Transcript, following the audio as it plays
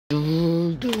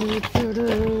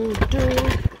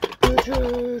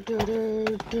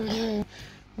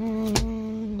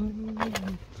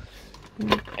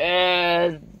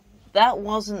That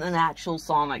wasn't an actual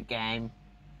Sonic game.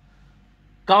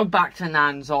 Go back to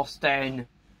Nan's, Austin.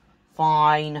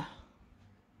 Fine.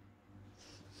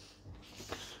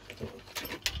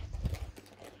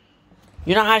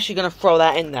 You're not actually going to throw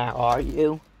that in there, are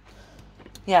you?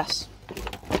 Yes.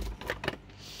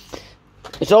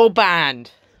 It's all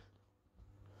banned.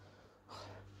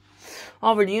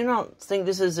 Oh, really? You not think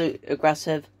this is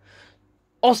aggressive?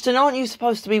 Austin, aren't you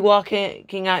supposed to be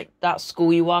working at that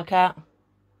school you work at?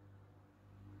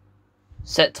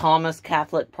 St. Thomas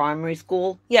Catholic Primary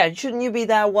School? Yeah, shouldn't you be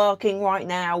there working right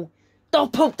now?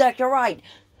 Don't poop deck, you're right.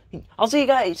 I'll see you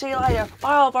guys. See you later.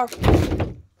 Bye, Oliver.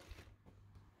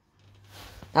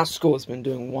 That school's been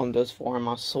doing wonders for him,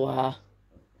 I swear.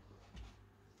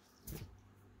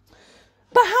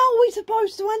 But how are we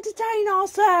supposed to entertain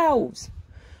ourselves?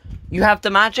 You have the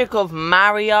magic of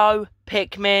Mario,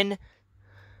 Pikmin,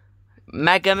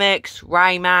 Megamix,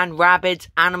 Rayman, Rabbids,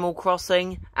 Animal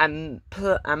Crossing, and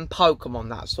Pokemon.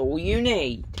 That's all you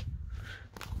need.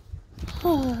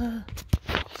 What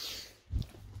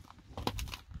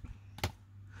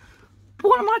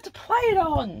am I to play it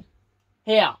on?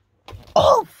 Here.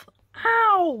 Off!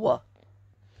 Ow!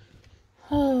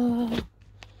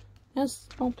 Yes,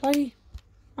 I'll play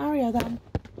Mario then.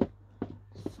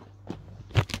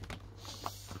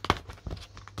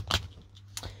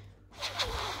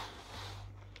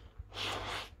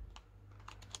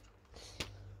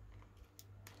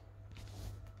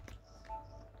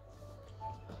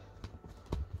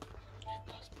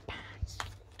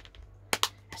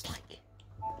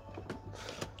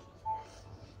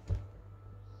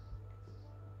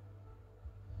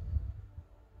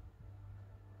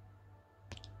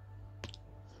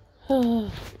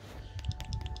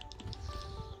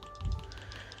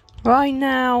 Right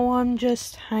now, I'm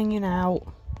just hanging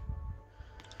out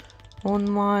on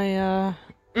my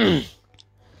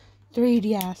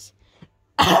 3DS.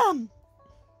 I'm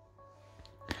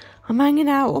hanging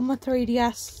out on my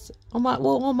 3DS, on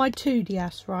my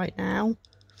 2DS right now,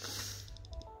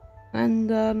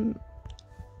 and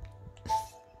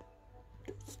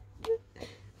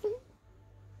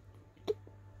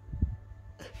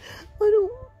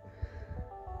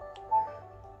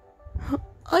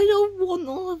I don't want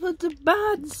Oliver to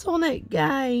ban Sonic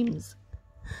games.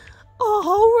 Our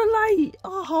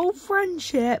whole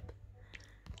friendship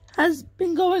has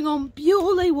been going on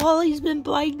purely while he's been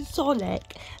playing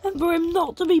Sonic. And for him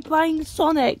not to be playing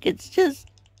Sonic, it's just...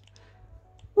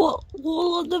 What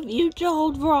will the future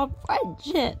hold for our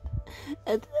friendship?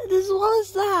 And as well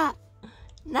as that,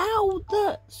 now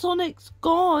that Sonic's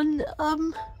gone,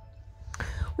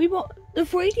 the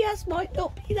 3DS might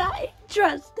not be that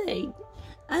interesting.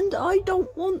 And I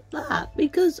don't want that,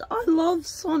 because I love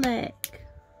Sonic.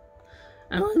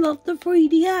 And I love the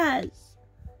 3DS.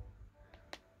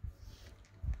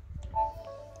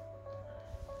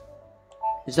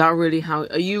 Is that really how...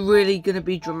 Are you really going to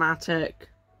be dramatic?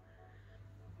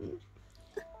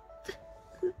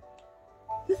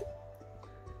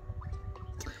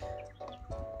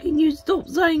 Can you stop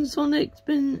saying Sonic's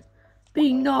been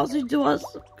being nasty to us?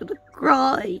 I'm going to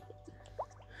cry.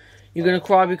 You're going to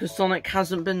cry because Sonic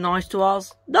hasn't been nice to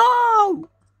us? No!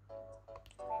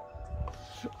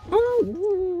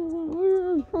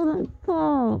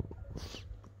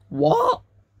 What?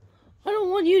 I don't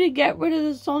want you to get rid of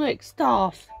the Sonic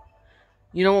stuff.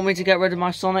 You don't want me to get rid of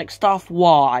my Sonic stuff?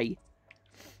 Why?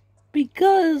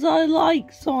 Because I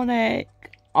like Sonic.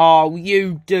 Oh,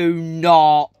 you do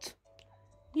not.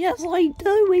 Yes, I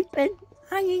do. We've been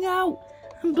hanging out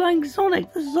and playing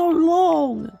Sonic for so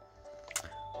long.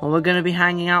 Well, we're going to be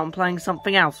hanging out and playing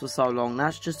something else for so long.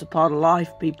 That's just a part of life.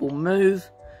 People move.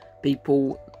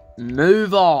 People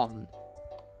move on.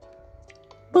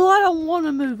 But I don't want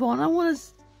to move on. I want to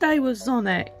stay with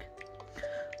Sonic.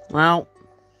 Well.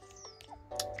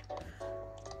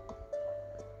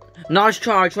 Nice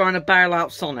try trying to bail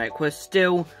out Sonic.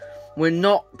 We're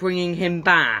not bringing him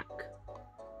back.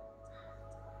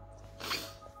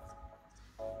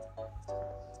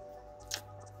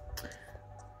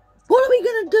 What are we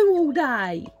going to do all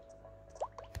day?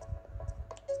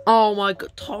 Oh my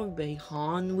god, Toby,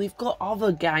 hon. We've got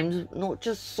other games, not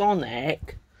just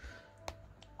Sonic.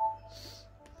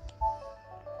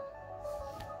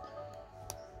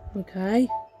 Okay.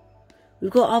 We've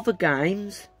got other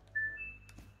games.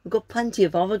 We've got plenty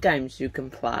of other games you can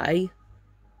play.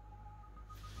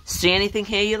 See anything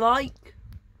here you like?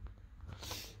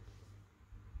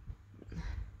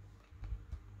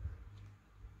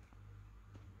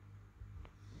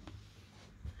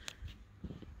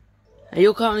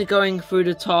 You're currently going through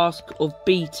the task of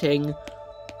beating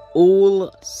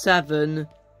all 7...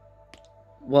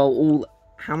 Well, all...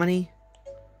 How many?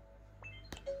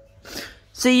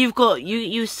 See, you've got...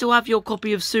 You still have your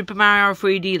copy of Super Mario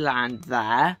 3D Land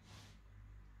there.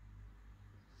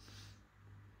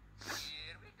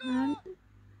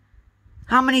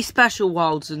 How many special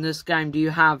worlds in this game do you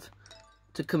have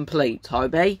to complete,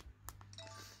 Toby?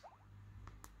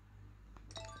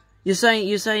 You're saying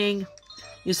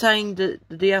that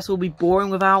the DS will be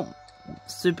boring without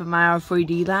Super Mario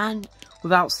 3D Land?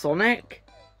 Without Sonic?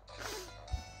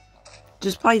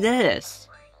 Just play this.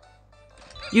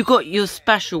 You got your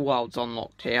special worlds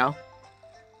unlocked here.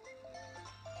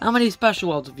 How many special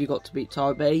worlds have you got to beat,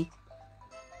 Toby?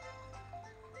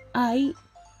 8.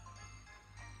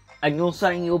 And you're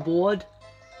saying you're bored?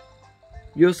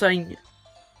 You're saying...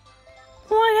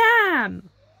 I am!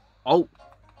 Oh.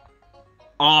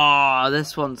 Ah,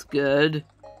 this one's good.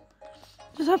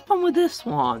 Just have fun with this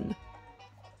one.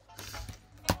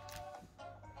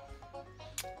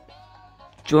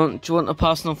 Do you want a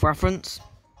personal preference?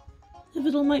 If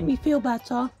it'll make me feel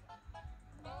better.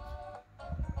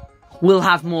 We'll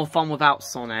have more fun without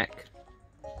Sonic.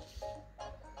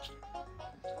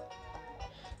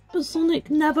 But Sonic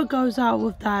never goes out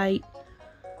of date.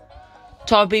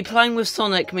 Toby, playing with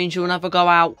Sonic means you'll never go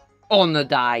out on a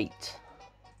date.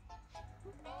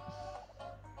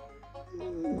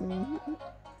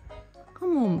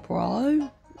 Come on,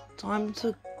 bro. Time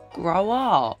to grow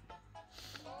up.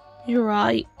 You're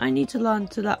right. I need to learn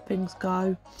to let things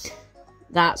go.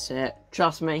 That's it.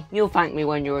 Trust me. You'll thank me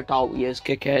when your adult years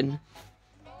kick in.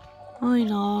 I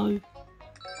know.